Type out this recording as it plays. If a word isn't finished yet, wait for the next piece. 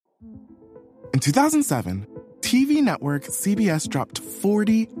In 2007, TV network CBS dropped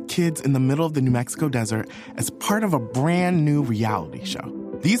 40 kids in the middle of the New Mexico desert as part of a brand new reality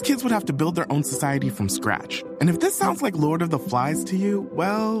show. These kids would have to build their own society from scratch. And if this sounds like Lord of the Flies to you,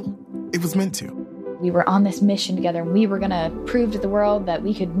 well, it was meant to. We were on this mission together, and we were going to prove to the world that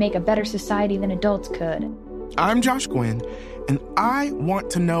we could make a better society than adults could. I'm Josh Gwynn, and I want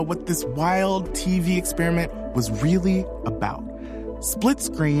to know what this wild TV experiment was really about. Split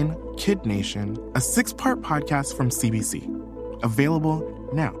Screen, Kid Nation, a 6-part podcast from CBC. Available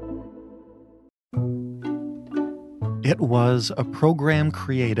now. It was a program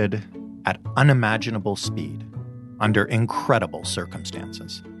created at unimaginable speed, under incredible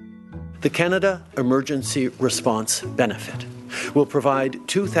circumstances. The Canada Emergency Response Benefit will provide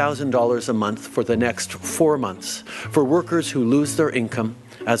 $2,000 a month for the next 4 months for workers who lose their income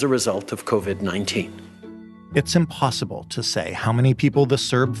as a result of COVID-19. It's impossible to say how many people the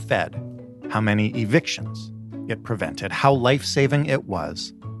CERB fed, how many evictions it prevented, how life-saving it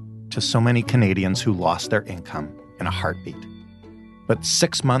was to so many Canadians who lost their income in a heartbeat. But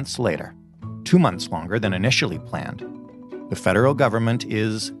 6 months later, 2 months longer than initially planned, the federal government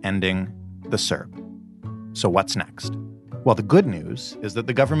is ending the CERB. So what's next? Well, the good news is that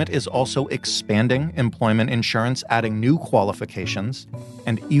the government is also expanding employment insurance, adding new qualifications,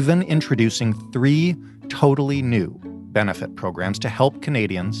 and even introducing 3 totally new benefit programs to help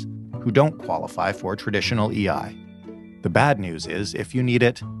Canadians who don't qualify for traditional EI. The bad news is, if you need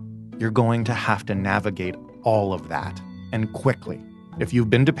it, you're going to have to navigate all of that, and quickly, if you've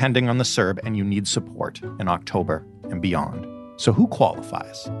been depending on the CERB and you need support in October and beyond. So who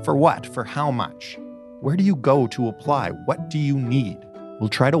qualifies? For what? For how much? Where do you go to apply? What do you need? We'll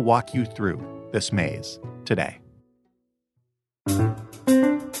try to walk you through this maze today.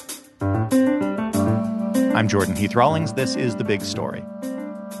 I'm Jordan Heath-Rawlings. This is The Big Story.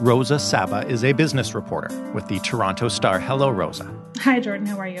 Rosa Saba is a business reporter with the Toronto Star. Hello, Rosa. Hi, Jordan.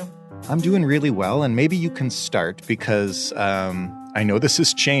 How are you? I'm doing really well, and maybe you can start because I know this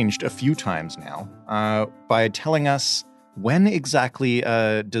has changed a few times now by telling us when exactly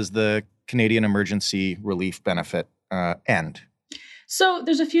does the Canadian Emergency Relief Benefit end? So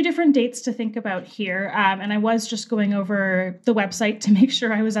there's a few different dates to think about here, and I was just going over the website to make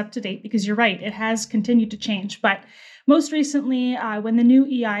sure I was up to date because you're right, it has continued to change. But most recently, when the new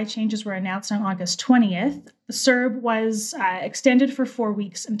EI changes were announced on August 20th, the CERB was extended for 4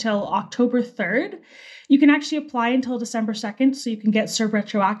 weeks until October 3rd. You can actually apply until December 2nd, so you can get CERB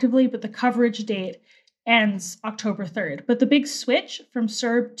retroactively, but the coverage date ends October 3rd. But the big switch from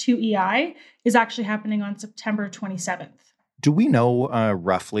CERB to EI is actually happening on September 27th. Do we know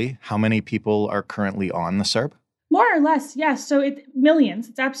roughly how many people are currently on the CERB? More or less, yes. So millions.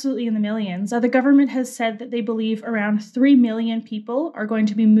 It's absolutely in the millions. The government has said that they believe around 3 million people are going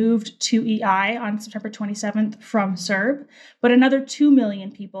to be moved to EI on September 27th from CERB, but another 2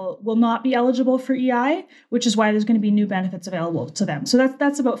 million people will not be eligible for EI, which is why there's going to be new benefits available to them. So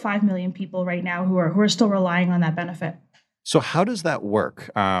that's about 5 million people right now who are still relying on that benefit. So how does that work?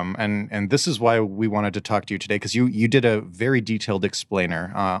 And this is why we wanted to talk to you today, because you did a very detailed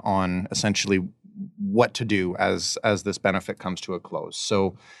explainer on essentially what to do as this benefit comes to a close.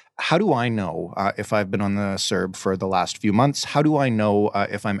 So how do I know if I've been on the CERB for the last few months? How do I know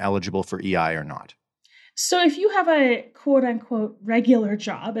if I'm eligible for EI or not? So if you have a quote unquote regular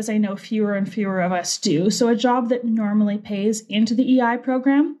job, as I know fewer and fewer of us do, so a job that normally pays into the EI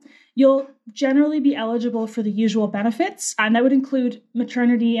program, you'll generally be eligible for the usual benefits, and that would include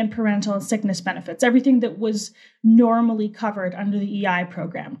maternity and parental and sickness benefits, everything that was normally covered under the EI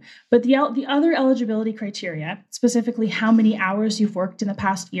program. But the other eligibility criteria, specifically how many hours you've worked in the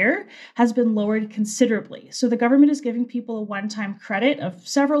past year, has been lowered considerably. So the government is giving people a one-time credit of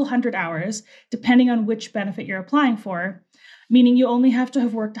several hundred hours, depending on which benefit you're applying for, meaning you only have to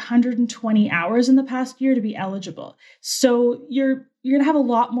have worked 120 hours in the past year to be eligible. So you're going to have a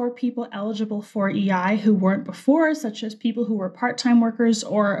lot more people eligible for EI who weren't before, such as people who were part-time workers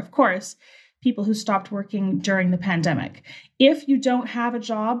or, of course, people who stopped working during the pandemic. If you don't have a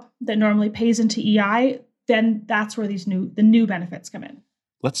job that normally pays into EI, then that's where the new benefits come in.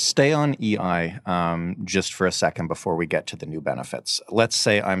 Let's stay on EI just for a second before we get to the new benefits. Let's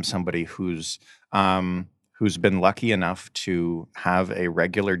say I'm somebody who's been lucky enough to have a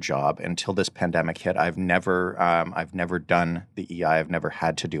regular job until this pandemic hit. I've never done the EI. I've never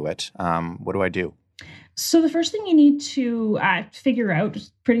had to do it. What do I do? So the first thing you need to figure out,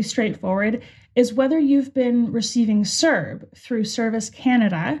 pretty straightforward, is whether you've been receiving CERB through Service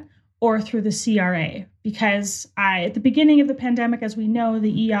Canada or through the CRA, because at the beginning of the pandemic, as we know,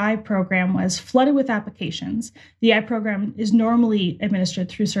 the EI program was flooded with applications. The EI program is normally administered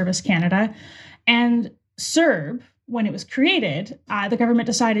through Service Canada, and CERB, when it was created, the government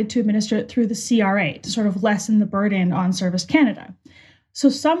decided to administer it through the CRA to sort of lessen the burden on Service Canada. So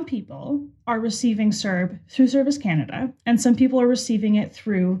some people are receiving CERB through Service Canada, and some people are receiving it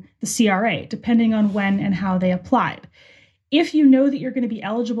through the CRA, depending on when and how they applied. If you know that you're going to be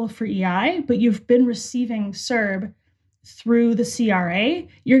eligible for EI, but you've been receiving CERB through the CRA,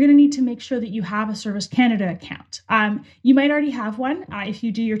 you're going to need to make sure that you have a Service Canada account. You might already have one. If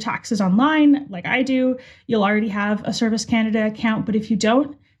you do your taxes online, like I do, you'll already have a Service Canada account. But if you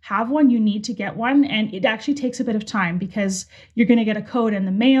don't have one, you need to get one. And it actually takes a bit of time because you're going to get a code in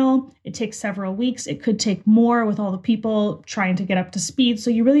the mail. It takes several weeks. It could take more with all the people trying to get up to speed.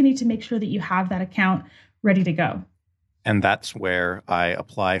 So you really need to make sure that you have that account ready to go. And that's where I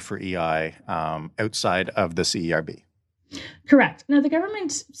apply for EI outside of the CERB. Correct. Now, the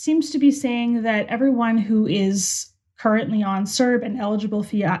government seems to be saying that everyone who is currently on CERB and eligible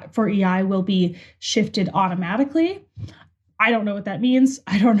for EI will be shifted automatically. I don't know what that means.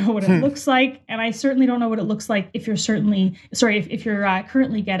 I don't know what it looks like. And I certainly don't know what it looks like if you're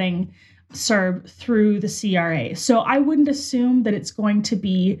currently getting CERB through the CRA. So I wouldn't assume that it's going to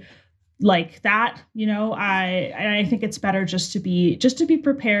be like that, I think it's better just to be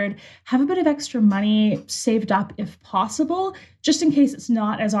prepared, have a bit of extra money saved up if possible, just in case it's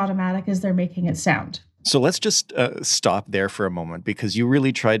not as automatic as they're making it sound. So let's just stop there for a moment, because you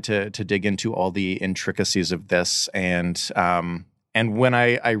really tried to dig into all the intricacies of this. And when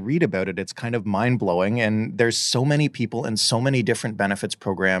I read about it, it's kind of mind-blowing. And there's so many people and so many different benefits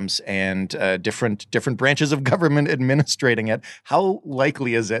programs and different branches of government administrating it. How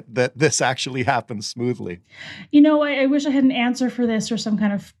likely is it that this actually happens smoothly? I wish I had an answer for this or some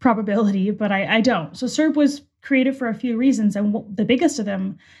kind of probability, but I don't. So CERB was created for a few reasons, and the biggest of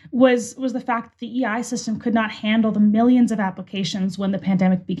them was the fact that the EI system could not handle the millions of applications when the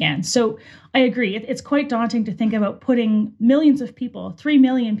pandemic began. So I agree, it's quite daunting to think about putting millions of people, 3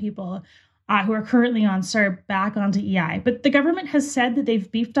 million people who are currently on CERB back onto EI. But the government has said that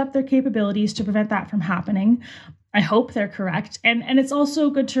they've beefed up their capabilities to prevent that from happening. I hope they're correct. And it's also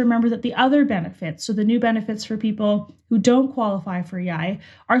good to remember that the other benefits, so the new benefits for people who don't qualify for EI,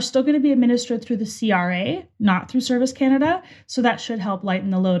 are still going to be administered through the CRA, not through Service Canada. So that should help lighten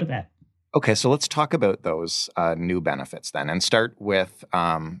the load a bit. Okay, so let's talk about those new benefits then, and start with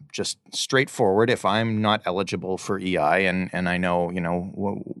just straightforward. If I'm not eligible for EI, and I know,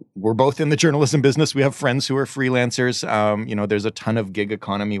 we're both in the journalism business. We have friends who are freelancers. There's a ton of gig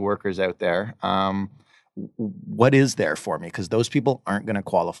economy workers out there. What is there for me? Because those people aren't going to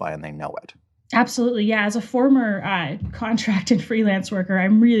qualify and they know it. Absolutely. Yeah. As a former contract and freelance worker,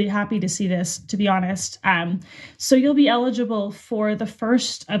 I'm really happy to see this, to be honest. So you'll be eligible for the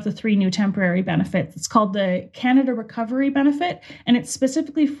first of the 3 new temporary benefits. It's called the Canada Recovery Benefit, and it's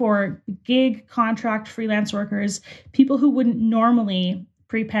specifically for gig, contract, freelance workers, people who wouldn't normally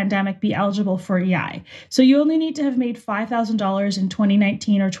pre-pandemic be eligible for EI. So you only need to have made $5,000 in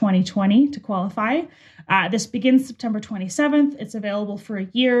 2019 or 2020 to qualify. This begins September 27th. It's available for a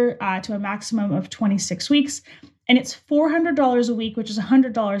year to a maximum of 26 weeks. And it's $400 a week, which is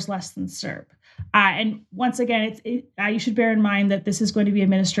 $100 less than CERB. And once again, you should bear in mind that this is going to be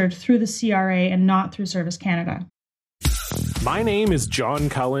administered through the CRA and not through Service Canada. My name is John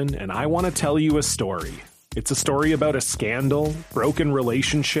Cullen, and I want to tell you a story. It's a story about a scandal, broken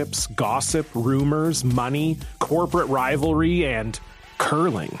relationships, gossip, rumors, money, corporate rivalry, and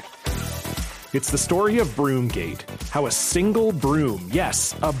curling. It's the story of Broomgate, how a single broom,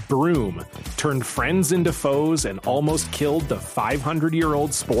 yes, a broom, turned friends into foes and almost killed the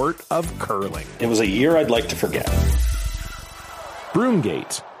 500-year-old sport of curling. It was a year I'd like to forget.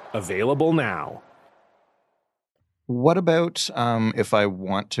 Broomgate, available now. What about if I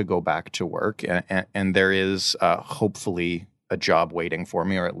want to go back to work and there is hopefully a job waiting for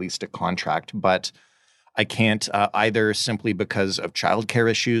me, or at least a contract, but I can't either simply because of childcare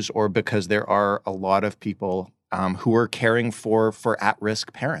issues or because there are a lot of people who are caring for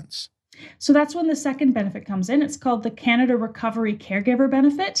at-risk parents? So that's when the second benefit comes in. It's called the Canada Recovery Caregiver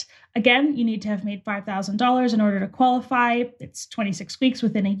Benefit. Again, you need to have made $5,000 in order to qualify. It's 26 weeks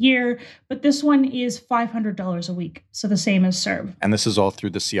within a year, but this one is $500 a week. So the same as CERB. And this is all through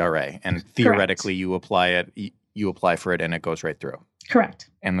the CRA. And theoretically, you apply for it and it goes right through. Correct.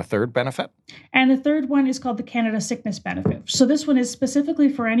 And the third benefit? And the third one is called the Canada Sickness Benefit. So this one is specifically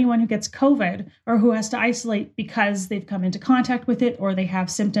for anyone who gets COVID or who has to isolate because they've come into contact with it or they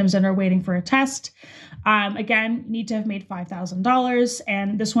have symptoms and are waiting for a test. Again, need to have made $5,000,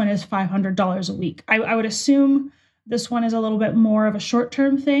 and this one is $500 a week. I would assume this one is a little bit more of a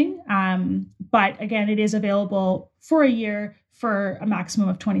short-term thing, but again, it is available for a year for a maximum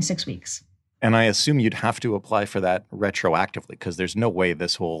of 26 weeks. And I assume you'd have to apply for that retroactively because there's no way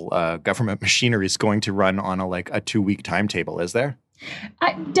this whole government machinery is going to run on a 2-week timetable, is there?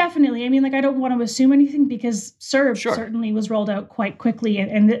 Definitely. I mean, I don't want to assume anything because CERB certainly was rolled out quite quickly.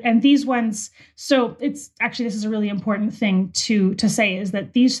 And these ones, so it's actually, this is a really important thing to say is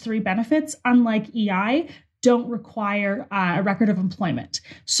that these three benefits, unlike EI, don't require a record of employment.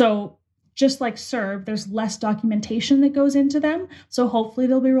 So just like CERB, there's less documentation that goes into them. So hopefully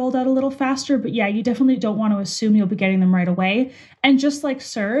they'll be rolled out a little faster. But yeah, you definitely don't want to assume you'll be getting them right away. And just like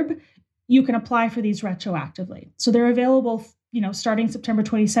CERB, you can apply for these retroactively. So they're available, starting September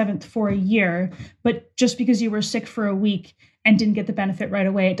 27th for a year. But just because you were sick for a week and didn't get the benefit right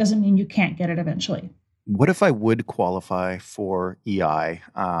away, it doesn't mean you can't get it eventually. What if I would qualify for EI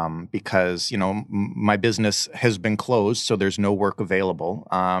because, my business has been closed, so there's no work available,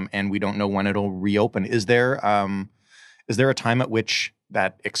 and we don't know when it'll reopen? Is there a time at which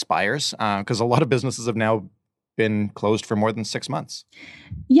that expires? Because a lot of businesses have now been closed for more than 6 months.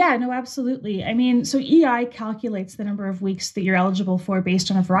 Yeah, no, absolutely. I mean, so EI calculates the number of weeks that you're eligible for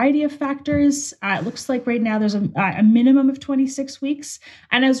based on a variety of factors. It looks like right now there's a minimum of 26 weeks.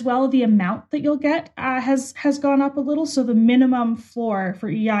 And as well, the amount that you'll get has gone up a little. So the minimum floor for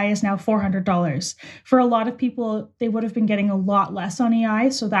EI is now $400. For a lot of people, they would have been getting a lot less on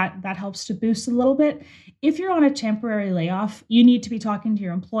EI. So that helps to boost a little bit. If you're on a temporary layoff, you need to be talking to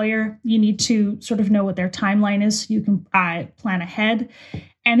your employer. You need to sort of know what their timeline is so you can plan ahead.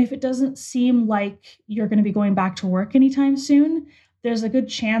 And if it doesn't seem like you're going to be going back to work anytime soon, there's a good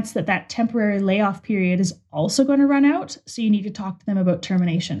chance that temporary layoff period is also going to run out. So you need to talk to them about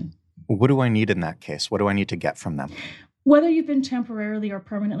termination. What do I need in that case? What do I need to get from them? Whether you've been temporarily or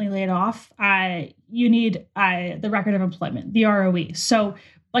permanently laid off, you need the record of employment, the ROE. So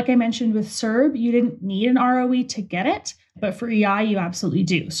like I mentioned with CERB, you didn't need an ROE to get it, but for EI, you absolutely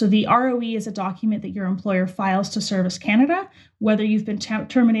do. So the ROE is a document that your employer files to Service Canada, whether you've been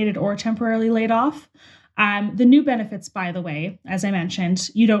terminated or temporarily laid off. The new benefits, by the way, as I mentioned,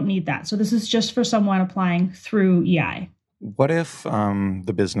 you don't need that. So this is just for someone applying through EI. What if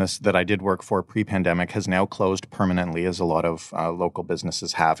the business that I did work for pre-pandemic has now closed permanently, as a lot of local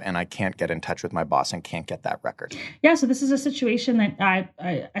businesses have, and I can't get in touch with my boss and can't get that record? Yeah, so this is a situation that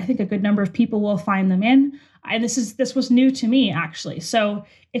I think a good number of people will find them in. And this was new to me, actually. So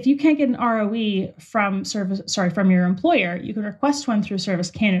if you can't get an ROE from your employer, you can request one through Service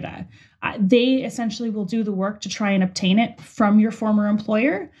Canada. They essentially will do the work to try and obtain it from your former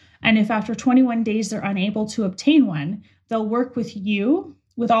employer. And if after 21 days they're unable to obtain one, they'll work with you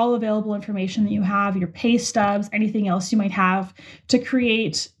with all available information that you have, your pay stubs, anything else you might have, to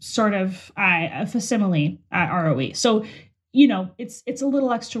create sort of a facsimile ROE. So, it's a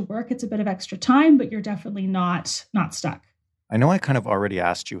little extra work. It's a bit of extra time, but you're definitely not stuck. I know I kind of already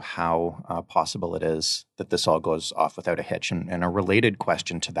asked you how possible it is that this all goes off without a hitch. And a related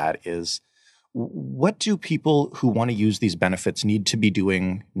question to that is, what do people who want to use these benefits need to be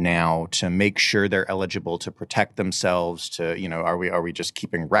doing now to make sure they're eligible, to protect themselves? To, are we just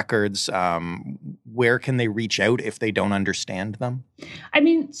keeping records? Where can they reach out if they don't understand them? I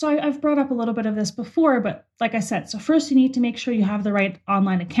mean, so I've brought up a little bit of this before, but like I said, so first you need to make sure you have the right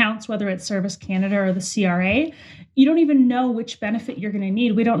online accounts, whether it's Service Canada or the CRA. You don't even know which benefit you're going to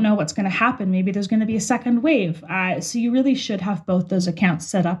need. We don't know what's going to happen. Maybe there's going to be a second wave. So you really should have both those accounts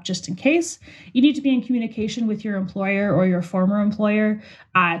set up just in case. You need to be in communication with your employer or your former employer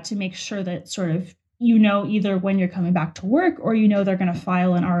to make sure that sort of either when you're coming back to work or they're going to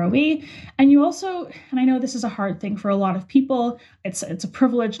file an ROE. And you also, and I know this is a hard thing for a lot of people, it's a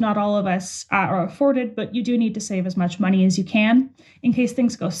privilege not all of us are afforded, but you do need to save as much money as you can in case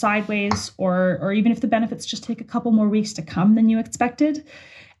things go sideways or even if the benefits just take a couple more weeks to come than you expected.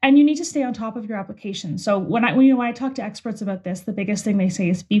 And you need to stay on top of your application. So when I talk to experts about this, the biggest thing they say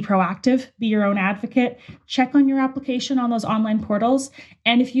is be proactive, be your own advocate, check on your application on those online portals.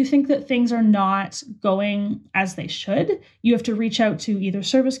 And if you think that things are not going as they should, you have to reach out to either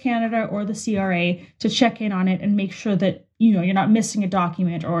Service Canada or the CRA to check in on it and make sure that you're not missing a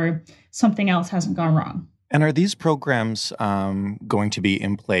document or something else hasn't gone wrong. And are these programs going to be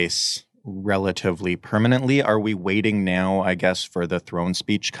in place relatively permanently? Are we waiting now, I guess, for the throne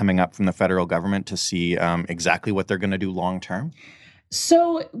speech coming up from the federal government to see exactly what they're going to do long term?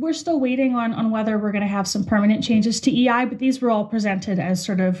 So we're still waiting on whether we're going to have some permanent changes to EI, but these were all presented as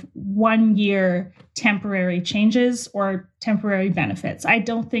sort of 1 year temporary changes or temporary benefits. I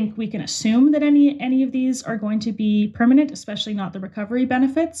don't think we can assume that any of these are going to be permanent, especially not the recovery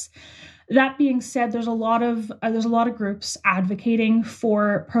benefits. That being said, there's a lot of groups advocating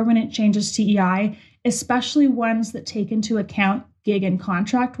for permanent changes to EI, especially ones that take into account gig and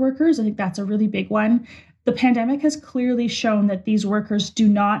contract workers. I think that's a really big one. The pandemic has clearly shown that these workers do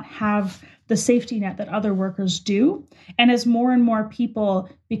not have the safety net that other workers do. And as more and more people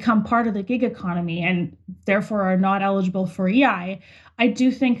become part of the gig economy and therefore are not eligible for EI, I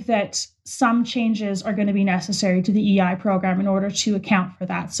do think that some changes are going to be necessary to the EI program in order to account for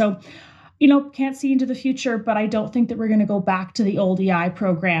that. So, can't see into the future, but I don't think that we're going to go back to the old EI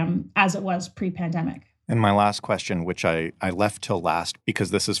program as it was pre-pandemic. And my last question, which I left till last because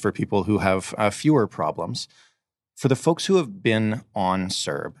this is for people who have fewer problems. For the folks who have been on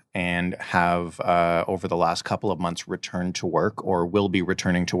CERB and have over the last couple of months returned to work or will be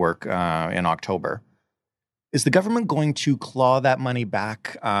returning to work in October, is the government going to claw that money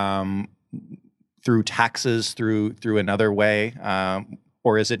back through taxes, through another way?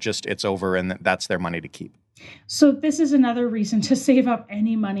 Or is it just it's over and that's their money to keep? So this is another reason to save up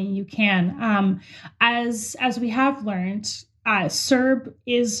any money you can. As we have learned, CERB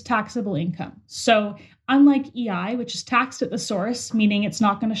is taxable income. So unlike EI, which is taxed at the source, meaning it's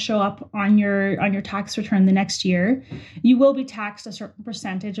not going to show up on your tax return the next year, you will be taxed a certain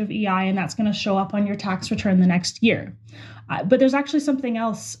percentage of EI, and that's going to show up on your tax return the next year. But there's actually something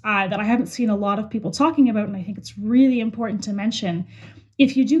else that I haven't seen a lot of people talking about, and I think it's really important to mention.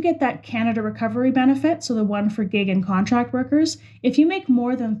 If you do get that Canada Recovery Benefit, so the one for gig and contract workers, if you make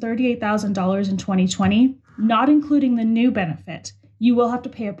more than $38,000 in 2020, not including the new benefit, you will have to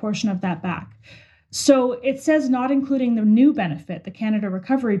pay a portion of that back. So it says not including the new benefit, the Canada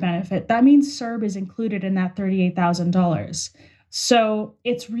Recovery Benefit. That means CERB is included in that $38,000. So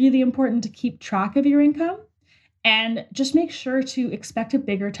it's really important to keep track of your income and just make sure to expect a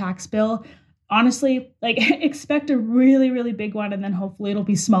bigger tax bill. Honestly, expect a really, really big one, and then hopefully it'll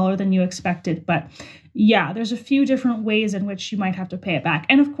be smaller than you expected. But yeah, there's a few different ways in which you might have to pay it back.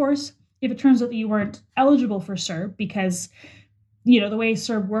 And of course, if it turns out that you weren't eligible for CERB because, the way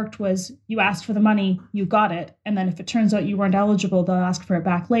CERB worked was you asked for the money, you got it. And then if it turns out you weren't eligible, they'll ask for it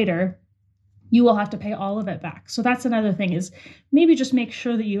back later. You will have to pay all of it back. So that's another thing, is maybe just make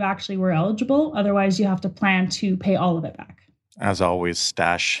sure that you actually were eligible. Otherwise, you have to plan to pay all of it back. As always,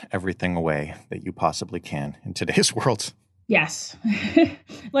 stash everything away that you possibly can in today's world. Yes.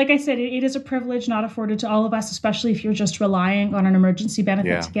 Like I said, it is a privilege not afforded to all of us, especially if you're just relying on an emergency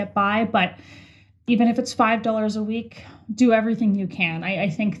benefit to get by. But even if it's $5 a week, do everything you can. I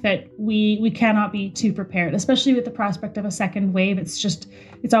think that we cannot be too prepared, especially with the prospect of a second wave.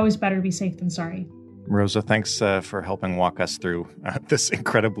 It's always better to be safe than sorry. Rosa, thanks for helping walk us through this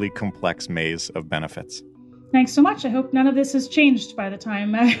incredibly complex maze of benefits. Thanks so much. I hope none of this has changed by the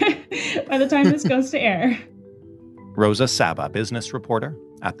time this goes to air. Rosa Saba, business reporter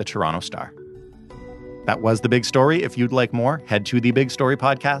at the Toronto Star. That was The Big Story. If you'd like more, head to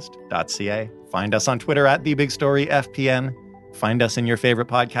thebigstorypodcast.ca. Find us on Twitter at TheBigStoryFPN. Find us in your favorite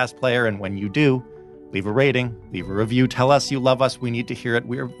podcast player, and when you do, leave a rating, leave a review. Tell us you love us. We need to hear it.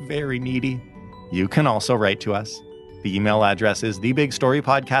 We're very needy. You can also write to us. The email address is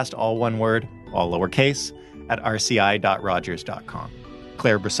thebigstorypodcast, all one word, all lowercase, at rci.rogers.com.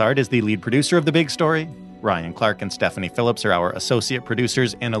 Claire Broussard is the lead producer of The Big Story. Ryan Clark and Stephanie Phillips are our associate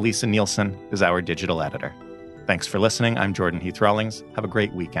producers, and Elisa Nielsen is our digital editor. Thanks for listening. I'm Jordan Heath-Rawlings. Have a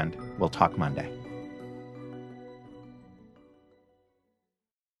great weekend. We'll talk Monday.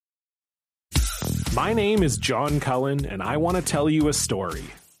 My name is John Cullen, and I want to tell you a story.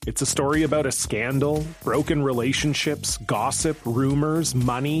 It's a story about a scandal, broken relationships, gossip, rumors,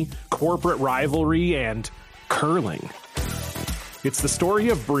 money, corporate rivalry, and curling. It's the story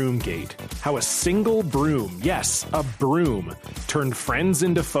of Broomgate, how a single broom, yes, a broom, turned friends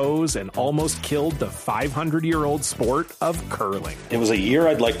into foes and almost killed the 500-year-old sport of curling. It was a year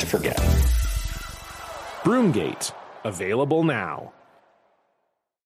I'd like to forget. Broomgate, available now.